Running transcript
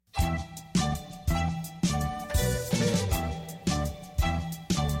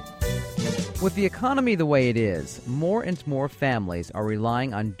With the economy the way it is, more and more families are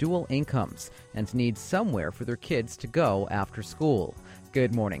relying on dual incomes and need somewhere for their kids to go after school.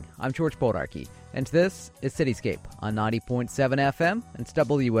 Good morning. I'm George Bodarky, and this is Cityscape on 90.7 FM and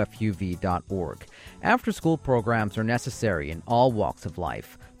WFUV.org. After-school programs are necessary in all walks of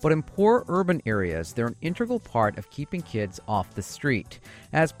life, but in poor urban areas, they're an integral part of keeping kids off the street.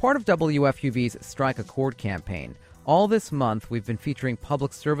 As part of WFUV's Strike a Chord campaign, all this month we've been featuring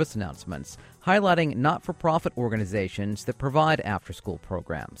public service announcements highlighting not-for-profit organizations that provide after-school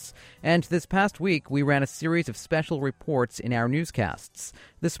programs. And this past week, we ran a series of special reports in our newscasts.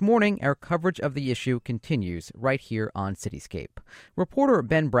 This morning, our coverage of the issue continues right here on Cityscape. Reporter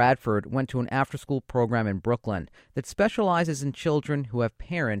Ben Bradford went to an after-school program in Brooklyn that specializes in children who have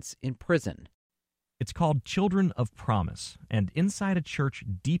parents in prison. It's called Children of Promise, and inside a church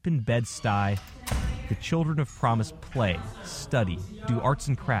deep in Bed-Stuy, the Children of Promise play, study, do arts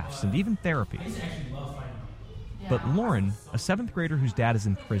and crafts, and even therapy. But Lauren, a 7th grader whose dad is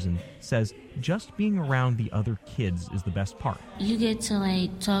in prison, says just being around the other kids is the best part. You get to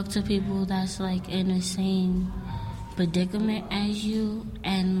talk to people that's in the same predicament as you,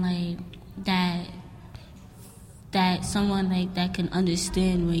 and that someone that can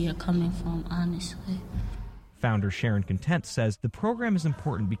understand where you're coming from, honestly. Founder Sharon Content says the program is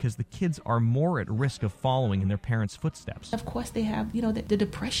important because the kids are more at risk of following in their parents' footsteps. Of course, they have, the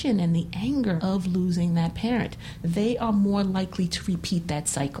depression and the anger of losing that parent. They are more likely to repeat that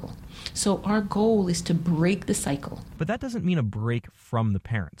cycle. So our goal is to break the cycle. But that doesn't mean a break from the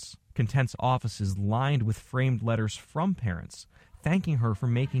parents. Content's office is lined with framed letters from parents, thanking her for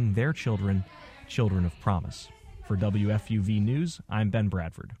making their children children of promise. For WFUV News, I'm Ben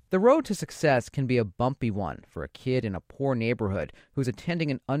Bradford. The road to success can be a bumpy one for a kid in a poor neighborhood who's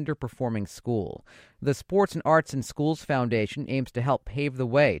attending an underperforming school. The Sports and Arts in Schools Foundation aims to help pave the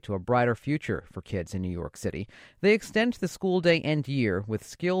way to a brighter future for kids in New York City. They extend the school day and year with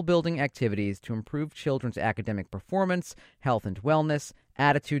skill-building activities to improve children's academic performance, health and wellness,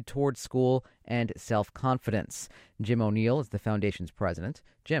 attitude towards school, and self-confidence. Jim O'Neill is the foundation's president.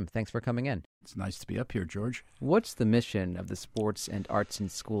 Jim, thanks for coming in. It's nice to be up here, George. What's the mission of the Sports and Arts in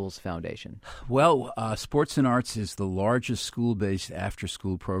Schools Foundation? Well, Sports and Arts is the largest school-based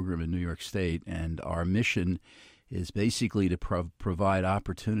after-school program in New York State, and our mission is basically to provide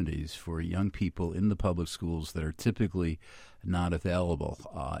opportunities for young people in the public schools that are typically not available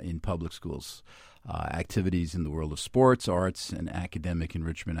in public schools. Activities in the world of sports, arts, and academic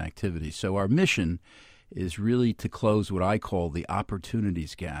enrichment activities. So our mission is really to close what I call the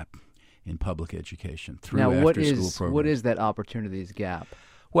opportunities gap in public education through after-school programs. What is that opportunities gap?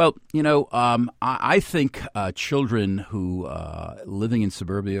 Well, I think children who living in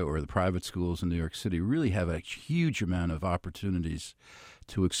suburbia or the private schools in New York City really have a huge amount of opportunities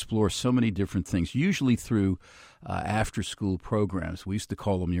to explore so many different things, usually through after-school programs. We used to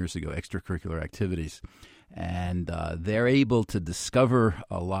call them years ago extracurricular activities. And they're able to discover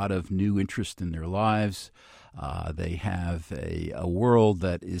a lot of new interest in their lives. They have a world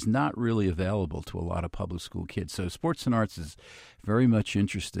that is not really available to a lot of public school kids. So Sports and Arts is very much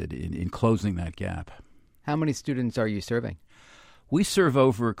interested in closing that gap. How many students are you serving? We serve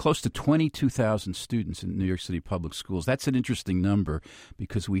over close to 22,000 students in New York City public schools. That's an interesting number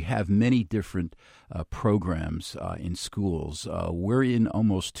because we have many different programs in schools. We're in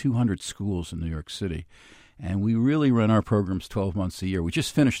almost 200 schools in New York City. And we really run our programs 12 months a year. We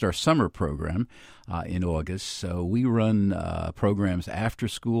just finished our summer program in August. So we run programs after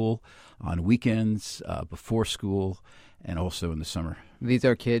school, on weekends, before school, and also in the summer. These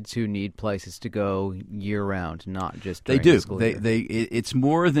are kids who need places to go year-round, not just during they do. the school year. It's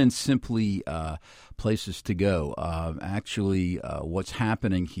more than simply places to go. Actually, what's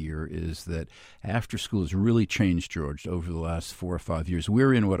happening here is that after school has really changed, George, over the last 4 or 5 years.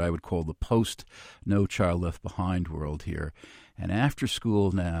 We're in what I would call the post-No Child Left Behind world here. And after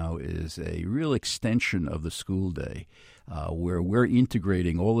school now is a real extension of the school day where we're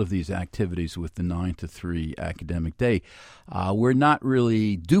integrating all of these activities with the 9 to 3 academic day. We're not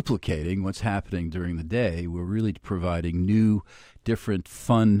really duplicating what's happening during the day. We're really providing new, different,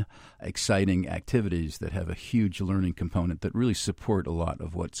 fun, exciting activities that have a huge learning component that really support a lot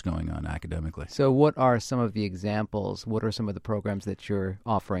of what's going on academically. So what are some of the examples? What are some of the programs that you're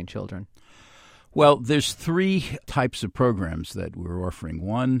offering children? Well, there's 3 types of programs that we're offering.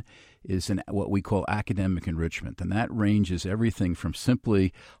 One is what we call academic enrichment, and that ranges everything from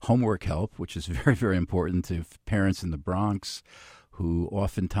simply homework help, which is very, very important to parents in the Bronx who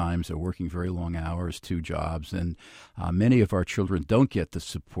oftentimes are working very long hours, 2 jobs, and many of our children don't get the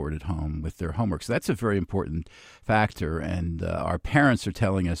support at home with their homework. So that's a very important factor, and our parents are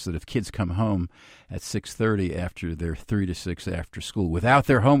telling us that if kids come home at 6:30 after their 3 to 6 after school without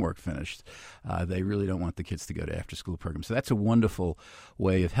their homework finished, they really don't want the kids to go to after-school programs. So that's a wonderful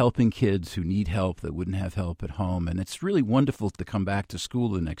way of helping kids who need help that wouldn't have help at home, and it's really wonderful to come back to school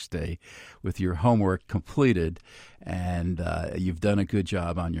the next day with your homework completed, and you've done a good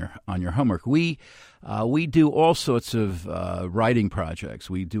job on your homework. We do all sorts of writing projects.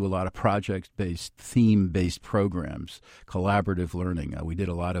 We do a lot of project-based, theme-based programs, collaborative learning. We did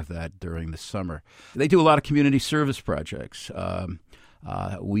a lot of that during the summer. They do a lot of community service projects.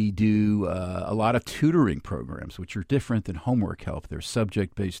 We do a lot of tutoring programs, which are different than homework help. They're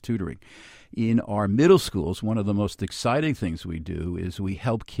subject-based tutoring. In our middle schools, one of the most exciting things we do is we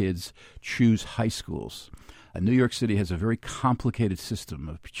help kids choose high schools. New York City has a very complicated system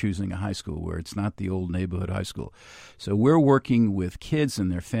of choosing a high school where it's not the old neighborhood high school. So we're working with kids and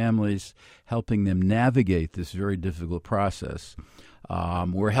their families, helping them navigate this very difficult process.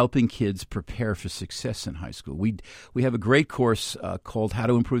 We're helping kids prepare for success in high school. We have a great course called How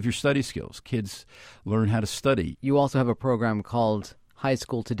to Improve Your Study Skills. Kids learn how to study. You also have a program called High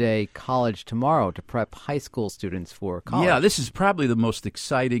School Today, College Tomorrow to prep high school students for college. Yeah, this is probably the most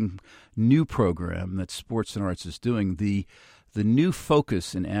exciting new program that Sports and Arts is doing. The new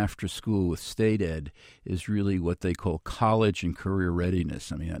focus in after school with state ed is really what they call college and career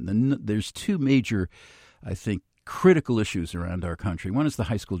readiness. I mean, there's 2 major, I think, critical issues around our country. One is the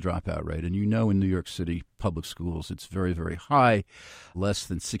high school dropout rate, and in New York City public schools, it's very, very high. Less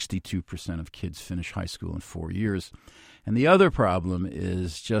than 62% of kids finish high school in 4 years. And the other problem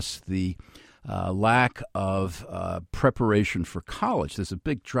is just the lack of preparation for college. There's a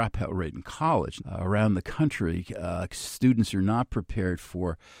big dropout rate in college around the country. Students are not prepared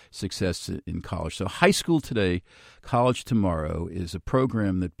for success in college. So High School Today, College Tomorrow is a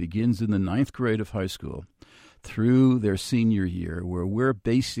program that begins in the 9th grade of high school through their senior year, where we're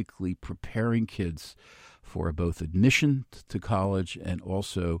basically preparing kids for both admission to college and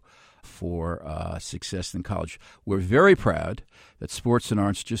also for success in college. We're very proud that Sports and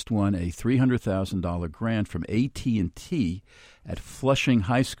Arts just won a $300,000 grant from AT&T at Flushing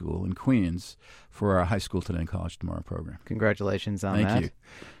High School in Queens for our High School Today and College Tomorrow program. Congratulations on that. Thank you.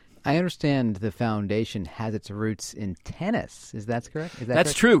 I understand the foundation has its roots in tennis. Is that correct?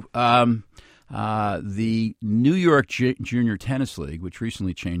 That's true. The New York Junior Tennis League, which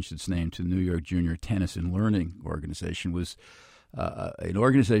recently changed its name to New York Junior Tennis and Learning Organization, was an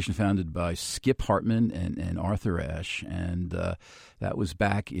organization founded by Skip Hartman and Arthur Ashe, and that was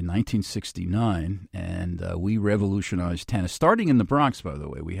back in 1969, and we revolutionized tennis, starting in the Bronx, by the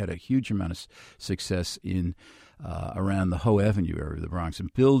way. We had a huge amount of success in around the Howe Avenue area of the Bronx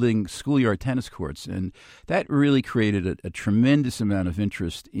and building schoolyard tennis courts, and that really created a tremendous amount of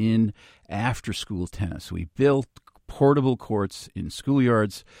interest in after-school tennis. We built portable courts in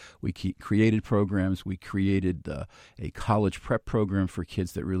schoolyards. We created programs. We created a college prep program for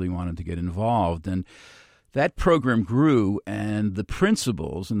kids that really wanted to get involved. And that program grew, and the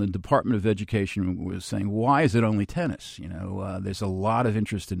principals in the Department of Education was saying, why is it only tennis? There's a lot of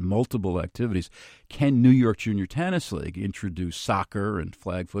interest in multiple activities. Can New York Junior Tennis League introduce soccer and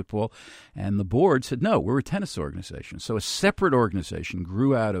flag football? And the board said, no, we're a tennis organization. So a separate organization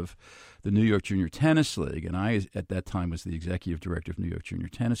grew out of the New York Junior Tennis League, and I, at that time, was the executive director of New York Junior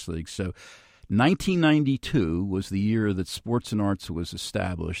Tennis League. So 1992 was the year that Sports and Arts was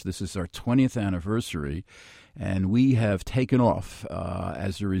established. This is our 20th anniversary, and we have taken off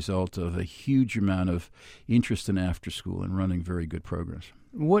as a result of a huge amount of interest in after school and running very good programs.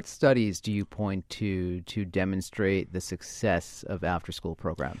 What studies do you point to demonstrate the success of after school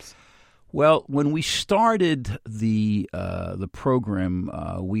programs? Well, when we started the program,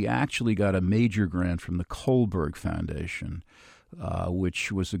 we actually got a major grant from the Kohlberg Foundation, which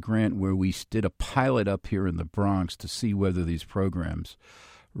was a grant where we did a pilot up here in the Bronx to see whether these programs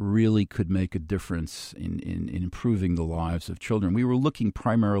really could make a difference in improving the lives of children. We were looking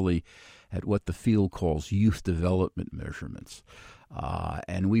primarily at what the field calls youth development measurements.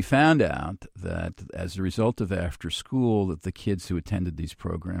 And we found out that as a result of after school, that the kids who attended these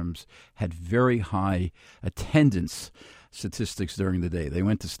programs had very high attendance statistics during the day.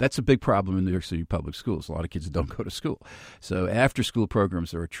 That's a big problem in New York City public schools. A lot of kids don't go to school. So after school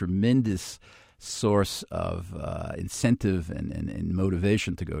programs are a tremendous source of incentive and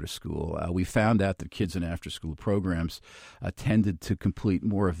motivation to go to school. We found out that kids in after-school programs tended to complete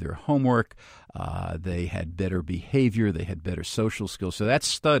more of their homework. They had better behavior. They had better social skills. So that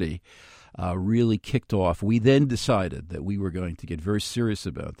study really kicked off. We then decided that we were going to get very serious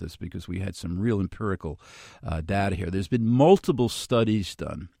about this because we had some real empirical data here. There's been multiple studies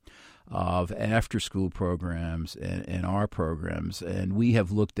done of after-school programs and our programs, and we have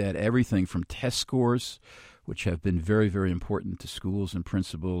looked at everything from test scores, which have been very, very important to schools and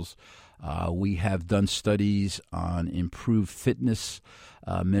principals. We have done studies on improved fitness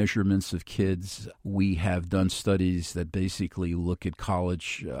measurements of kids. We have done studies that basically look at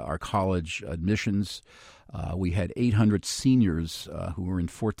our college admissions. We had 800 seniors who were in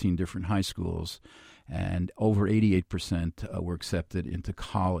 14 different high schools, and over 88% were accepted into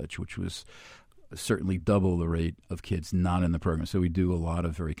college, which was certainly double the rate of kids not in the program. So we do a lot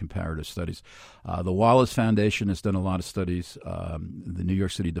of very comparative studies. The Wallace Foundation has done a lot of studies. The New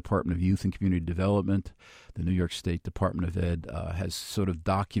York City Department of Youth and Community Development, the New York State Department of Ed has sort of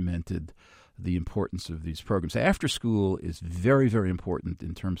documented the importance of these programs. After school is very, very important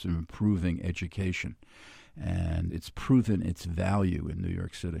in terms of improving education, and it's proven its value in New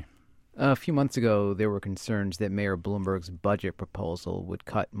York City. A few months ago, there were concerns that Mayor Bloomberg's budget proposal would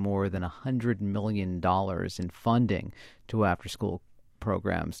cut more than $100 million in funding to after-school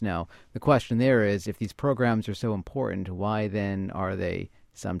programs. Now, the question there is, if these programs are so important, why then are they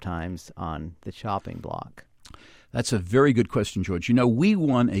sometimes on the chopping block? That's a very good question, George. You know, we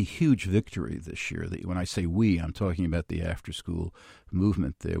won a huge victory this year. When I say we, I'm talking about the after-school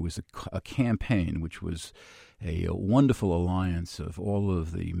movement. There was a campaign which was a wonderful alliance of all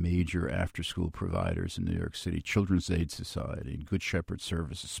of the major after-school providers in New York City, Children's Aid Society, Good Shepherd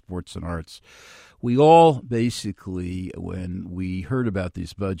Services, Sports and Arts. We all basically, when we heard about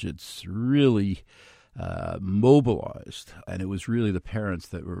these budgets, really mobilized, and it was really the parents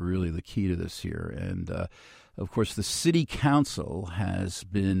that were really the key to this here. And, of course, the City Council has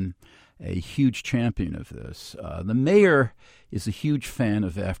been a huge champion of this. The mayor is a huge fan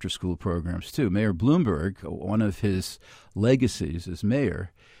of after-school programs, too. Mayor Bloomberg, one of his legacies as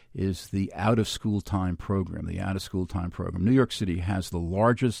mayor, is the out-of-school time program, New York City has the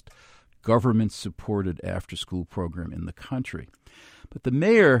largest government-supported after-school program in the country. But the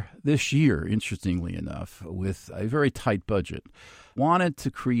mayor this year, interestingly enough, with a very tight budget, wanted to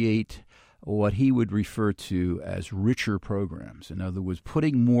create what he would refer to as richer programs. In other words,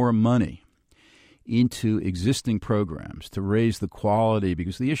 putting more money into existing programs to raise the quality,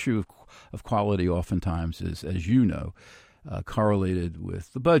 because the issue of quality oftentimes is, as you know, correlated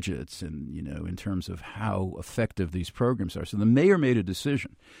with the budgets and, in terms of how effective these programs are. So the mayor made a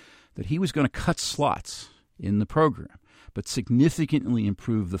decision that he was going to cut slots in the program, but significantly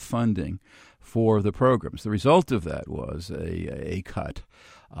improve the funding for the programs. The result of that was a cut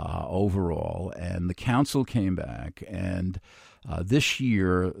overall, and the council came back, and this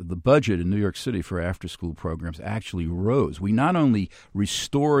year the budget in New York City for after-school programs actually rose. We not only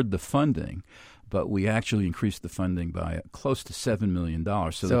restored the funding, but we actually increased the funding by close to $7 million.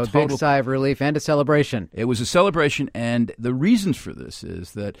 So a big sigh of relief and a celebration. It was a celebration, and the reason for this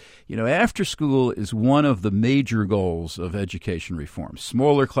is that, after school is one of the major goals of education reform.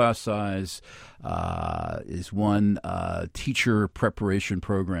 Smaller class size is one, teacher preparation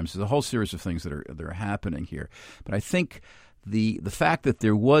programs. There's a whole series of things that are happening here. But I think the fact that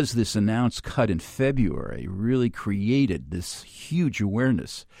there was this announced cut in February really created this huge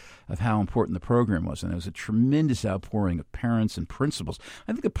awareness of how important the program was. And there was a tremendous outpouring of parents and principals.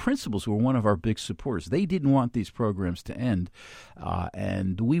 I think the principals were one of our big supporters. They didn't want these programs to end,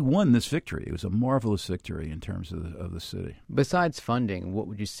 and we won this victory. It was a marvelous victory in terms of the city. Besides funding, what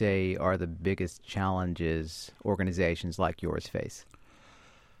would you say are the biggest challenges organizations like yours face?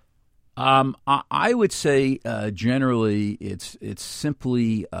 I would say generally it's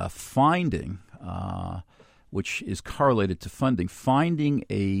simply finding, which is correlated to funding, finding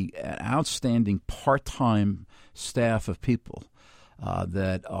an outstanding part-time staff of people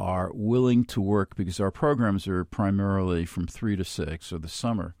that are willing to work, because our programs are primarily from 3 to 6 or the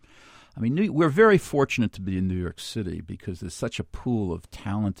summer. I mean, we're very fortunate to be in New York City because there's such a pool of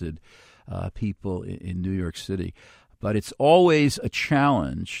talented people in New York City. But it's always a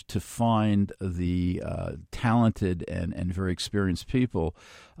challenge to find the talented and very experienced people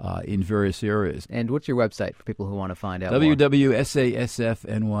in various areas. And what's your website for people who want to find out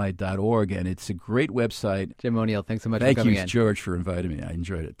www.sasfny.org, and it's a great website. Jim O'Neill, thanks so much for coming in. Thank you, George, for inviting me. I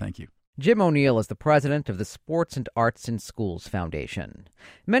enjoyed it. Thank you. Jim O'Neill is the president of the Sports and Arts in Schools Foundation.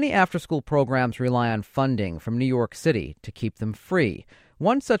 Many after-school programs rely on funding from New York City to keep them free.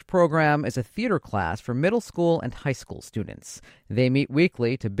 One such program is a theater class for middle school and high school students. They meet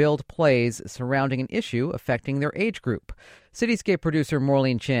weekly to build plays surrounding an issue affecting their age group. Cityscape producer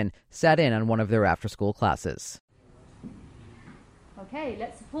Maureen Chin sat in on one of their after-school classes. Okay,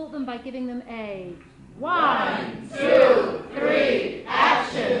 let's support them by giving them a 1, 2, 3,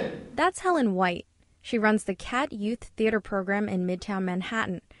 action! That's Helen White. She runs the Cat Youth Theater Program in Midtown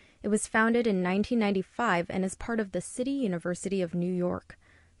Manhattan. It was founded in 1995 and is part of the City University of New York.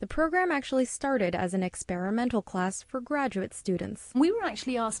 The program actually started as an experimental class for graduate students. We were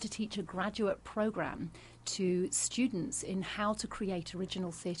actually asked to teach a graduate program to students in how to create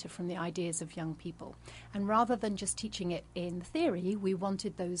original theatre from the ideas of young people. And rather than just teaching it in theory, we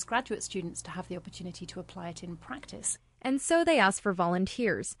wanted those graduate students to have the opportunity to apply it in practice. And so they asked for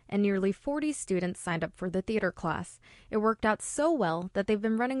volunteers, and nearly 40 students signed up for the theater class. It worked out so well that they've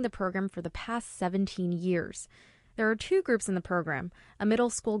been running the program for the past 17 years. There are two groups in the program, a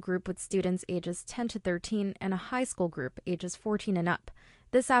middle school group with students ages 10 to 13 and a high school group ages 14 and up.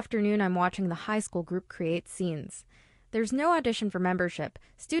 This afternoon, I'm watching the high school group create scenes. There's no audition for membership.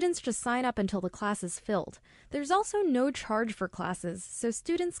 Students just sign up until the class is filled. There's also no charge for classes, so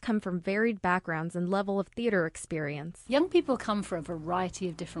students come from varied backgrounds and level of theater experience. Young people come for a variety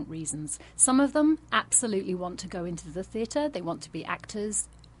of different reasons. Some of them absolutely want to go into the theatre, they want to be actors.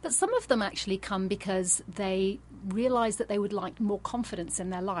 But some of them actually come because they realise that they would like more confidence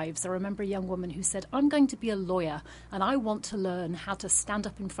in their lives. I remember a young woman who said, I'm going to be a lawyer and I want to learn how to stand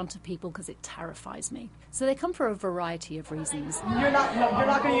up in front of people because it terrifies me. So they come for a variety of reasons. You're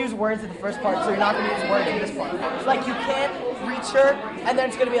not going to use words in the first part, so you're not going to use words in this part. It's like you can't reach her and then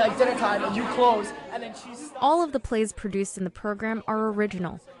it's going to be like dinner time and you close and then she's... All of the plays produced in the program are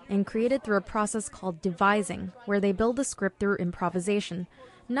original and created through a process called devising, where they build the script through improvisation.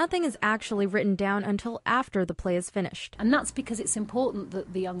 Nothing is actually written down until after the play is finished. And that's because it's important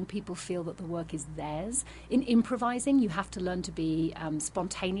that the young people feel that the work is theirs. In improvising, you have to learn to be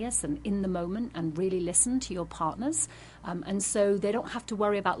spontaneous and in the moment and really listen to your partners. And so they don't have to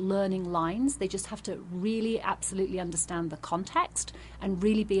worry about learning lines. They just have to really absolutely understand the context and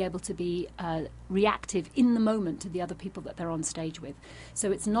really be able to be reactive in the moment to the other people that they're on stage with.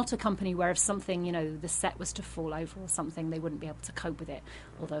 So it's not a company where if something, the set was to fall over or something, they wouldn't be able to cope with it.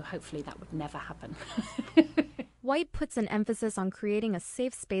 Although hopefully that would never happen. White puts an emphasis on creating a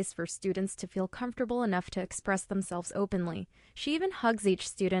safe space for students to feel comfortable enough to express themselves openly. She even hugs each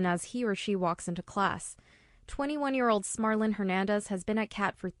student as he or she walks into class. 21-year-old Smarlyn Hernandez has been at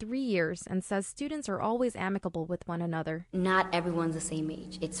CAT for 3 years and says students are always amicable with one another. Not everyone's the same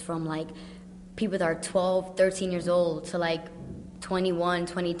age. It's from people that are 12, 13 years old to 21,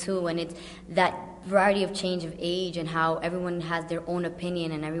 22, and it's that variety of change of age and how everyone has their own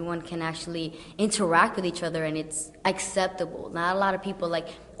opinion and everyone can actually interact with each other and it's acceptable. Not a lot of people,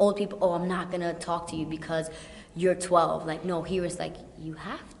 old people, oh, I'm not going to talk to you because you're 12. No, here it's you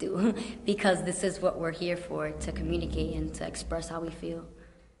have to because this is what we're here for, to communicate and to express how we feel.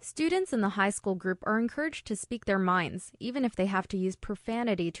 Students in the high school group are encouraged to speak their minds, even if they have to use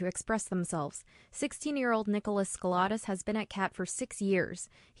profanity to express themselves. 16-year-old Nicholas Scalatas has been at CAT for 6 years.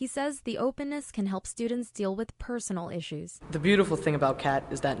 He says the openness can help students deal with personal issues. The beautiful thing about CAT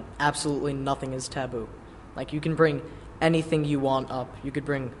is that absolutely nothing is taboo. You can bring anything you want up. You could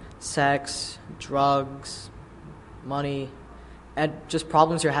bring sex, drugs, money, and just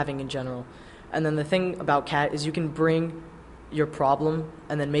problems you're having in general. And then the thing about CAT is you can bring your problem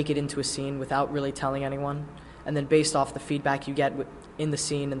and then make it into a scene without really telling anyone, and then based off the feedback you get in the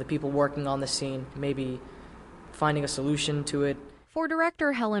scene and the people working on the scene, maybe finding a solution to it. For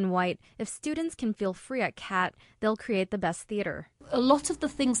director Helen White, if students can feel free at CAT, they'll create the best theater. A lot of the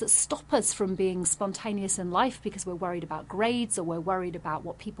things that stop us from being spontaneous in life because we're worried about grades or we're worried about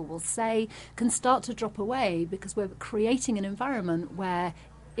what people will say can start to drop away because we're creating an environment where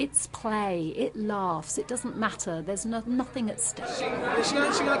it's play, it laughs, it doesn't matter, there's nothing at stake. She's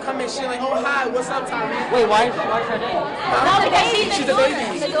gonna come in, she's like, oh, hi, what's up, Tommy? Wait, why's her name? She's a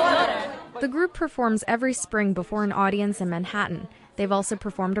baby. The group performs every spring before an audience in Manhattan. They've also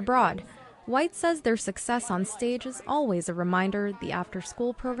performed abroad. White says their success on stage is always a reminder the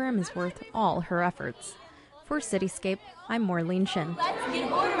after-school program is worth all her efforts. For Cityscape, I'm Maureen Chin.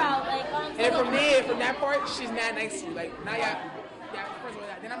 And from that part, she's not nice to you.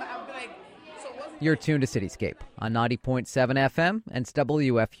 Now then I'll be You're tuned to Cityscape on 90.7 FM and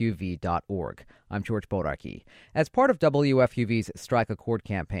WFUV.org. I'm George Bodarky. As part of WFUV's Strike a Chord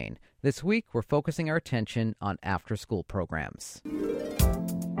campaign, this week we're focusing our attention on after-school programs.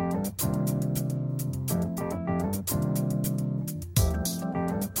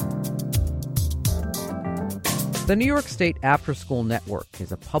 The New York State After School Network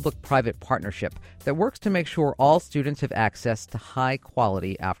is a public-private partnership that works to make sure all students have access to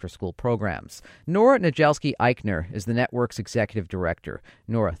high-quality after-school programs. Nora Najelski-Eichner is the network's executive director.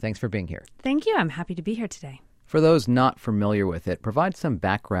 Nora, thanks for being here. Thank you. I'm happy to be here today. For those not familiar with it, provide some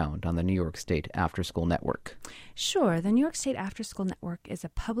background on the New York State After School Network. Sure. The New York State After School Network is a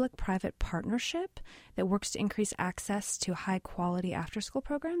public-private partnership that works to increase access to high-quality after-school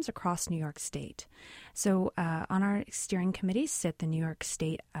programs across New York State. So on our steering committee sit the New York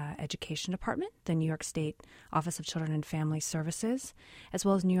State Education Department, the New York State Office of Children and Family Services, as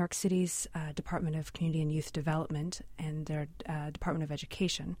well as New York City's Department of Community and Youth Development and their Department of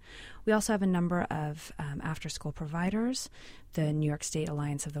Education. We also have a number of after-school providers, the New York State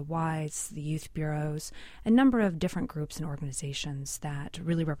Alliance of the Wise, the youth bureaus, a number of different groups and organizations that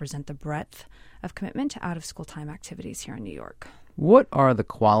really represent the breadth of commitment to out-of-school time activities here in New York. What are the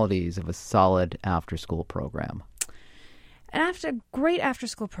qualities of a solid after-school program? A great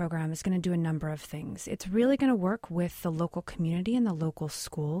after-school program is going to do a number of things. It's really going to work with the local community and the local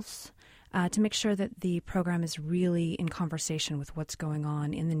schools to make sure that the program is really in conversation with what's going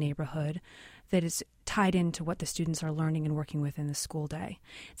on in the neighborhood, that is tied into what the students are learning and working with in the school day.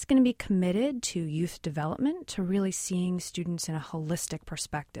 It's going to be committed to youth development, to really seeing students in a holistic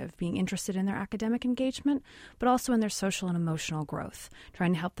perspective, being interested in their academic engagement, but also in their social and emotional growth,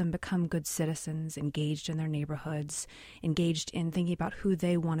 trying to help them become good citizens, engaged in their neighborhoods, engaged in thinking about who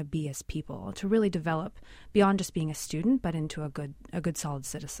they want to be as people, to really develop beyond just being a student, but into a good solid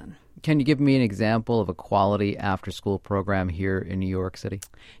citizen. Can you give me an example of a quality after-school program here in New York City?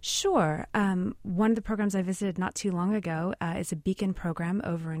 Sure. One of the programs I visited not too long ago is a Beacon program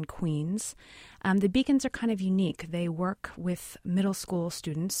over in Queens. The Beacons are kind of unique. They work with middle school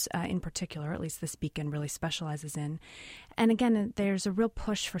students in particular, at least this Beacon really specializes in. And again, there's a real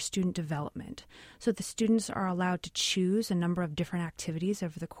push for student development. So the students are allowed to choose a number of different activities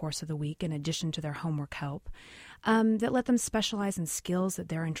over the course of the week in addition to their homework help. That let them specialize in skills that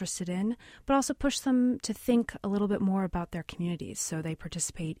they're interested in, but also push them to think a little bit more about their communities. So they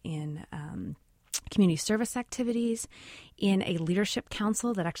participate in community service activities, in a leadership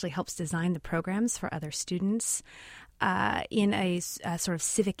council that actually helps design the programs for other students, in a sort of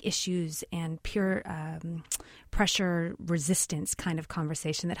civic issues and peer pressure resistance kind of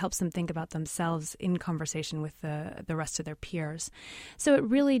conversation that helps them think about themselves in conversation with the rest of their peers. So it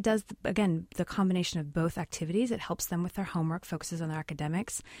really does, again, the combination of both activities. It helps them with their homework, focuses on their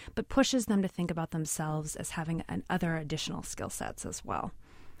academics, but pushes them to think about themselves as having other additional skill sets as well.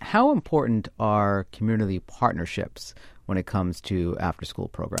 How important are community partnerships when it comes to after-school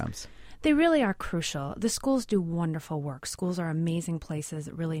programs? They really are crucial. The schools do wonderful work. Schools are amazing places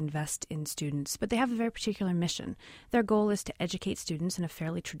that really invest in students, but they have a very particular mission. Their goal is to educate students in a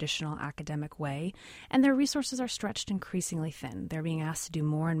fairly traditional academic way, and their resources are stretched increasingly thin. They're being asked to do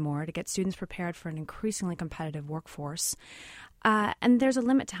more and more to get students prepared for an increasingly competitive workforce. And there's a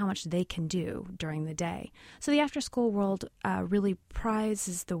limit to how much they can do during the day. So the after-school world really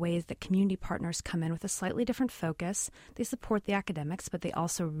prizes the ways that community partners come in with a slightly different focus. They support the academics, but they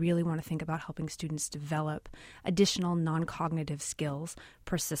also really want to think about helping students develop additional non-cognitive skills,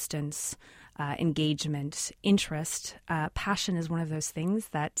 persistence, engagement, interest. Passion is one of those things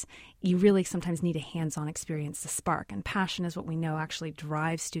that you really sometimes need a hands-on experience to spark. And passion is what we know actually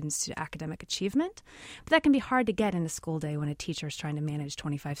drives students to academic achievement. But that can be hard to get in a school day when a teacher is trying to manage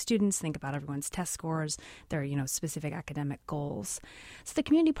 25 students, think about everyone's test scores, their specific academic goals. So the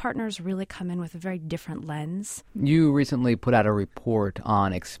community partners really come in with a very different lens. You recently put out a report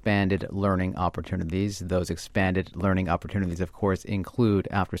on expanded learning opportunities. Those expanded learning opportunities, of course, include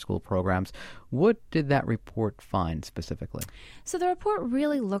after-school programs. What did that report find specifically? So the report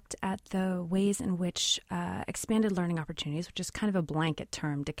really looked at the ways in which expanded learning opportunities, which is kind of a blanket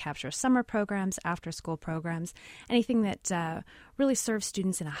term to capture summer programs, after-school programs, anything that really serves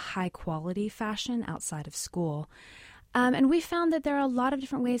students in a high-quality fashion outside of school. And we found that there are a lot of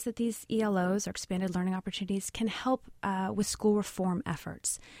different ways that these ELOs, or expanded learning opportunities, can help with school reform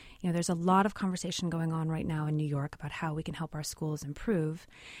efforts. There's a lot of conversation going on right now in New York about how we can help our schools improve.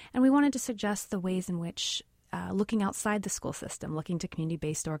 And we wanted to suggest the ways in which looking outside the school system, looking to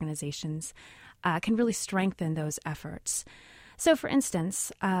community-based organizations, can really strengthen those efforts. So, for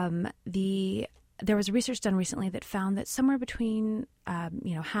instance, there was research done recently that found that somewhere between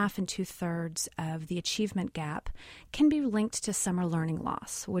half and 2/3 of the achievement gap can be linked to summer learning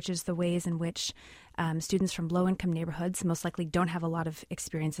loss, which is the ways in which students from low-income neighborhoods most likely don't have a lot of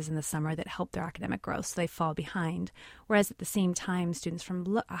experiences in the summer that help their academic growth, so they fall behind. Whereas at the same time, students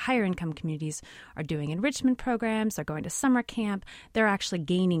from higher-income communities are doing enrichment programs, they're going to summer camp, they're actually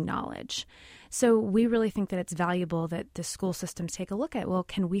gaining knowledge. So we really think that it's valuable that the school systems take a look at, well,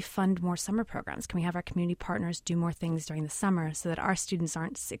 can we fund more summer programs? Can we have our community partners do more things during the summer so that our students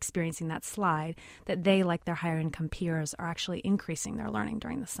aren't experiencing that slide, that they, like their higher income peers, are actually increasing their learning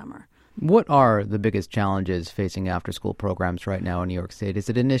during the summer? What are the biggest challenges facing after-school programs right now in New York State? Is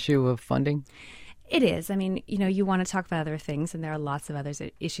it an issue of funding? It is. I mean, you want to talk about other things, and there are lots of other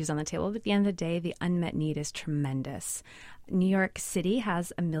issues on the table. But at the end of the day, the unmet need is tremendous. New York City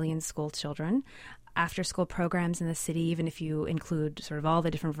has 1 million school children. After-school programs in the city, even if you include sort of all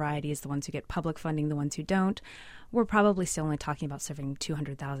the different varieties, the ones who get public funding, the ones who don't, we're probably still only talking about serving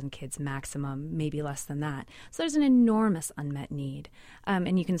 200,000 kids maximum, maybe less than that. So there's an enormous unmet need.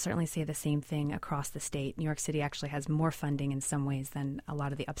 And you can certainly say the same thing across the state. New York City actually has more funding in some ways than a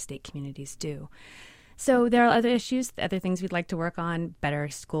lot of the upstate communities do. So there are other issues, other things we'd like to work on, better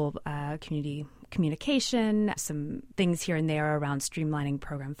school community communication, some things here and there around streamlining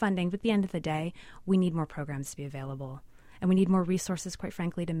program funding. But at the end of the day, we need more programs to be available. And we need more resources, quite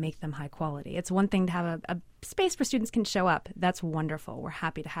frankly, to make them high quality. It's one thing to have a space where students can show up. That's wonderful. We're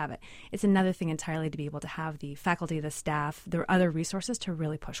happy to have it. It's another thing entirely to be able to have the faculty, the staff, the other resources to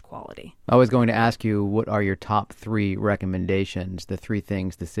really push quality. I was going to ask you, what are your top 3 recommendations, the 3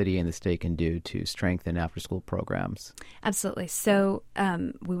 things the city and the state can do to strengthen after-school programs? Absolutely. So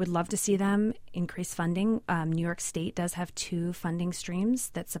we would love to see them increase funding. New York State does have 2 funding streams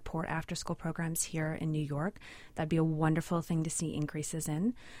that support after-school programs here in New York. That'd be a wonderful thing to see increases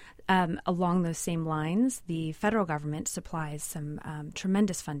in. Along those same lines, the federal government supplies some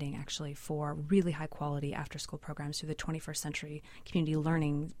tremendous funding, actually, for really high-quality after-school programs through the 21st Century Community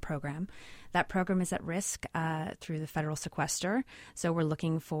Learning Program. That program is at risk through the federal sequester, so we're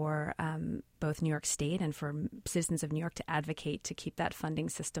looking for both New York State and for citizens of New York to advocate to keep that funding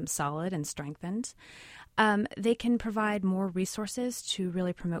system solid and strengthened. They can provide more resources to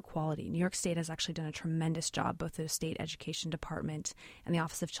really promote quality. New York State has actually done a tremendous job, both the State Education Department and the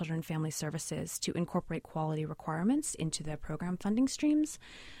Office of Children and Family Services, to incorporate quality requirements into their program funding streams.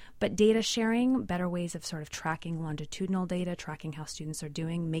 But data sharing, better ways of sort of tracking longitudinal data, tracking how students are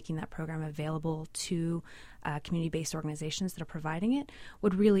doing, making that program available to community-based organizations that are providing it,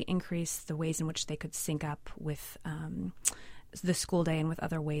 would really increase the ways in which they could sync up with the school day and with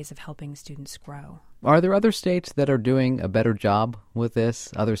other ways of helping students grow. Are there other states that are doing a better job with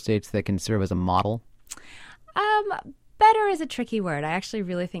this? Other states that can serve as a model? Better is a tricky word. I actually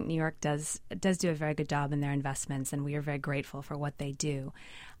really think New York does do a very good job in their investments, and we are very grateful for what they do.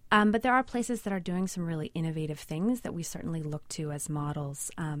 But there are places that are doing some really innovative things that we certainly look to as models.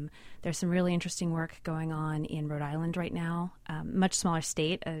 There's some really interesting work going on in Rhode Island right now, much smaller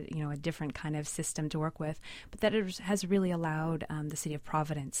state, a different kind of system to work with, but that has really allowed the city of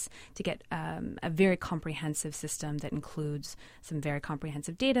Providence to get a very comprehensive system that includes some very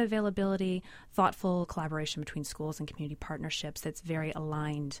comprehensive data availability, thoughtful collaboration between schools and community partnerships that's very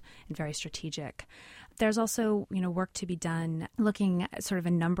aligned and very strategic. There's also, work to be done looking at sort of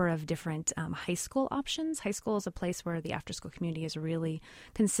a number of different high school options. High school is a place where the after-school community is really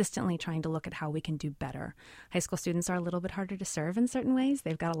consistently trying to look at how we can do better. High school students are a little bit harder to serve in certain ways.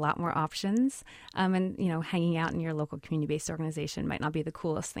 They've got a lot more options. And hanging out in your local community-based organization might not be the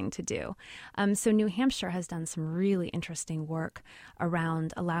coolest thing to do. So New Hampshire has done some really interesting work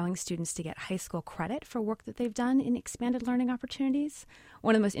around allowing students to get high school credit for work that they've done in expanded learning opportunities.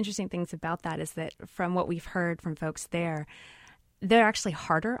 One of the most interesting things about that is that from what we've heard from folks there, they're actually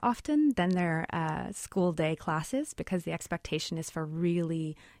harder often than their school day classes because the expectation is for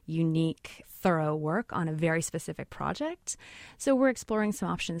really unique, thorough work on a very specific project. So we're exploring some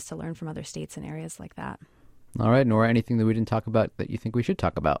options to learn from other states and areas like that. All right, Nora, anything that we didn't talk about that you think we should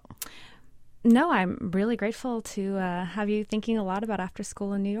talk about? No, I'm really grateful to have you thinking a lot about after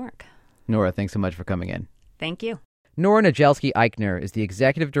school in New York. Nora, thanks so much for coming in. Thank you. Nora Najelski-Eichner is the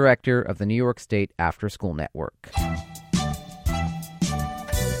executive director of the New York State After School Network.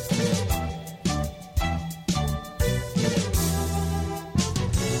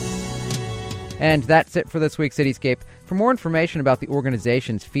 And that's it for this week's Cityscape. For more information about the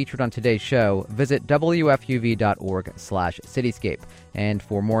organizations featured on today's show, visit WFUV.org/Cityscape. And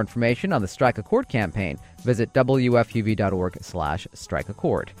for more information on the Strike a Chord campaign, visit WFUV.org/Strike a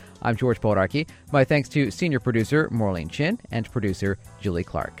Chord. I'm George Podarchy. My thanks to senior producer Maureen Chin and producer Julie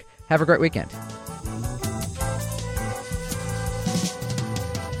Clark. Have a great weekend.